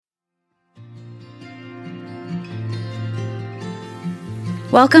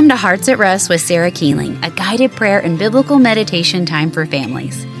Welcome to Hearts at Rest with Sarah Keeling, a guided prayer and biblical meditation time for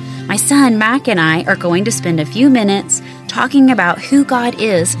families. My son, Mac, and I are going to spend a few minutes talking about who God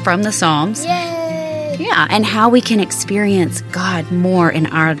is from the Psalms. Yay! Yeah, and how we can experience God more in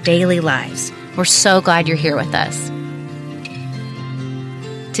our daily lives. We're so glad you're here with us.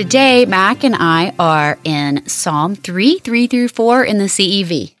 Today, Mac and I are in Psalm 3:3-4 in the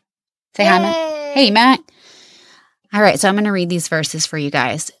CEV. Say hi, Mac. Hey, Mac. All right, so I'm going to read these verses for you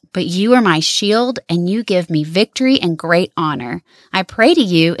guys. But you are my shield, and you give me victory and great honor. I pray to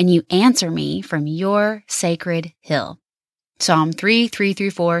you, and you answer me from your sacred hill. Psalm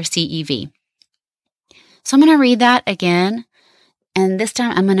 3:3-4 CEV. So I'm going to read that again, and this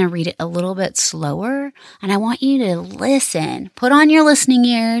time I'm going to read it a little bit slower, and I want you to listen. Put on your listening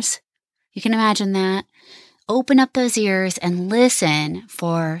ears. You can imagine that. Open up those ears and listen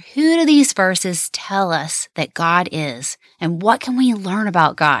for who do these verses tell us that God is, and what can we learn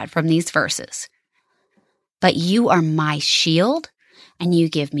about God from these verses? But you are my shield, and you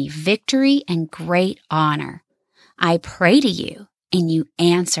give me victory and great honor. I pray to you, and you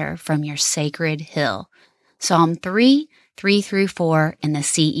answer from your sacred hill. Psalm 3:3-4 in the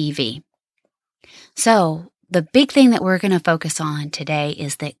CEV. So the big thing that we're going to focus on today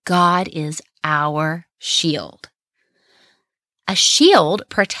is that God is our shield. A shield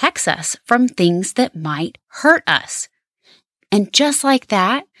protects us from things that might hurt us. And just like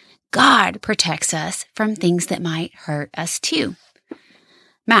that, God protects us from things that might hurt us too.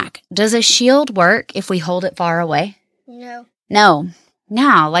 Mac, does a shield work if we hold it far away? No. No.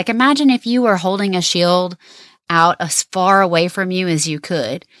 Now, like imagine if you were holding a shield out as far away from you as you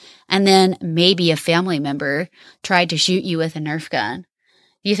could, and then maybe a family member tried to shoot you with a Nerf gun.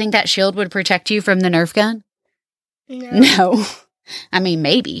 You think that shield would protect you from the Nerf gun? No. I mean,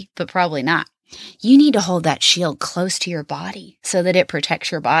 maybe, but probably not. You need to hold that shield close to your body so that it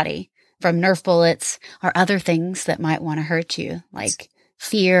protects your body from Nerf bullets or other things that might want to hurt you, like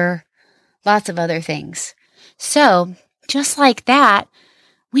fear, lots of other things. So, just like that,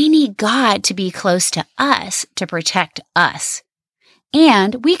 we need God to be close to us to protect us.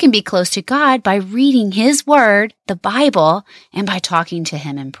 And we can be close to God by reading His Word, the Bible, and by talking to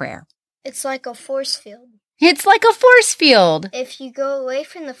Him in prayer. It's like a force field. It's like a force field. If you go away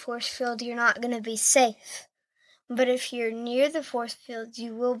from the force field, you're not going to be safe. But if you're near the force field,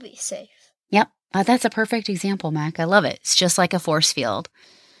 you will be safe. Yep. That's a perfect example, Mac. I love it. It's just like a force field.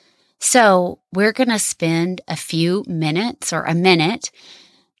 So we're going to spend a few minutes or a minute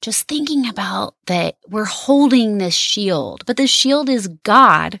just thinking about that we're holding this shield, but the shield is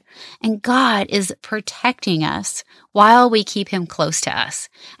God, and God is protecting us while we keep Him close to us.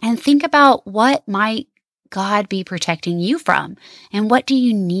 And think about what might God be protecting you from, and what do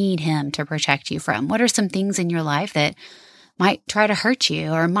you need Him to protect you from? What are some things in your life that might try to hurt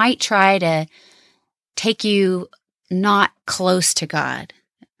you or might try to take you not close to God?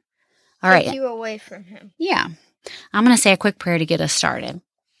 All right. Take you away from Him. Yeah. I'm going to say a quick prayer to get us started.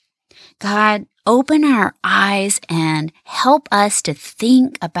 God, open our eyes and help us to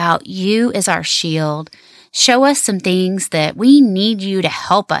think about you as our shield. Show us some things that we need you to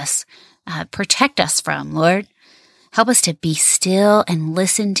help us protect us from, Lord. Help us to be still and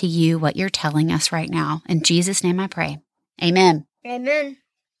listen to you, what you're telling us right now. In Jesus' name I pray. Amen. Amen.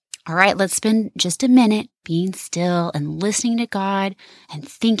 All right, let's spend just a minute being still and listening to God and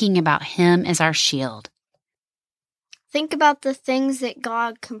thinking about Him as our shield. Think about the things that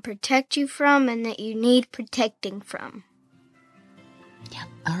God can protect you from and that you need protecting from. Yep.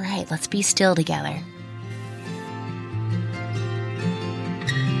 All right, let's be still together.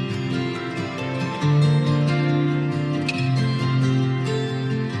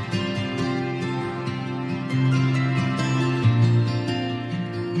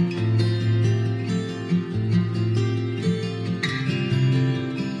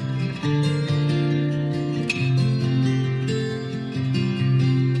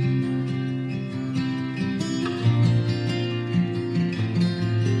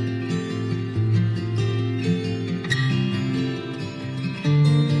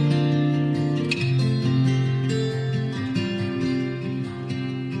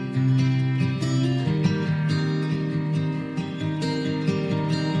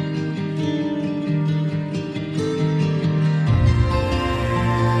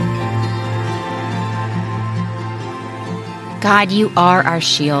 God, you are our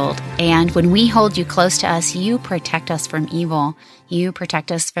shield, and when we hold you close to us, you protect us from evil. You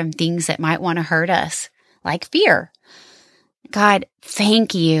protect us from things that might want to hurt us, like fear. God,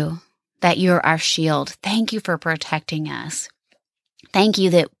 thank you that you're our shield. Thank you for protecting us. Thank you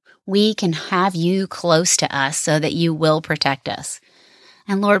that we can have you close to us so that you will protect us.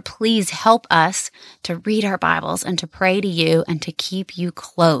 And Lord, please help us to read our Bibles and to pray to you and to keep you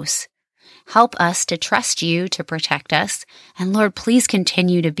close. Help us to trust you to protect us. And Lord, please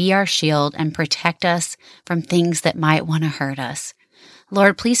continue to be our shield and protect us from things that might want to hurt us.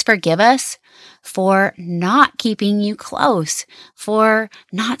 Lord, please forgive us for not keeping you close, for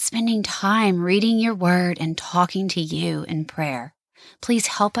not spending time reading your word and talking to you in prayer. Please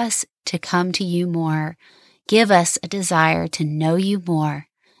help us to come to you more. Give us a desire to know you more.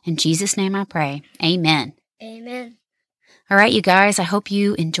 In Jesus' name I pray. Amen. Amen. All right, you guys, I hope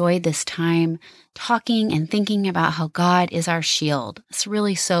you enjoyed this time talking and thinking about how God is our shield. It's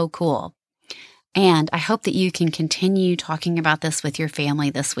really so cool. And I hope that you can continue talking about this with your family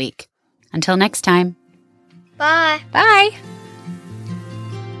this week. Until next time. Bye. Bye.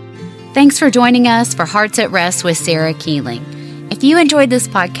 Thanks for joining us for Hearts at Rest with Sarah Keeling. If you enjoyed this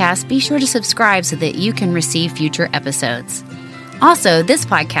podcast, be sure to subscribe so that you can receive future episodes. Also, this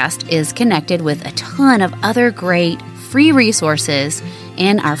podcast is connected with a ton of other great free resources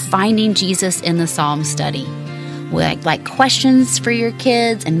in our Finding Jesus in the Psalms study. Like questions for your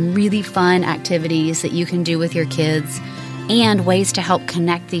kids and really fun activities that you can do with your kids and ways to help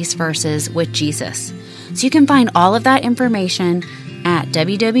connect these verses with Jesus. So you can find all of that information at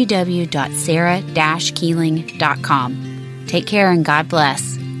www.sarah-keeling.com. Take care and God bless.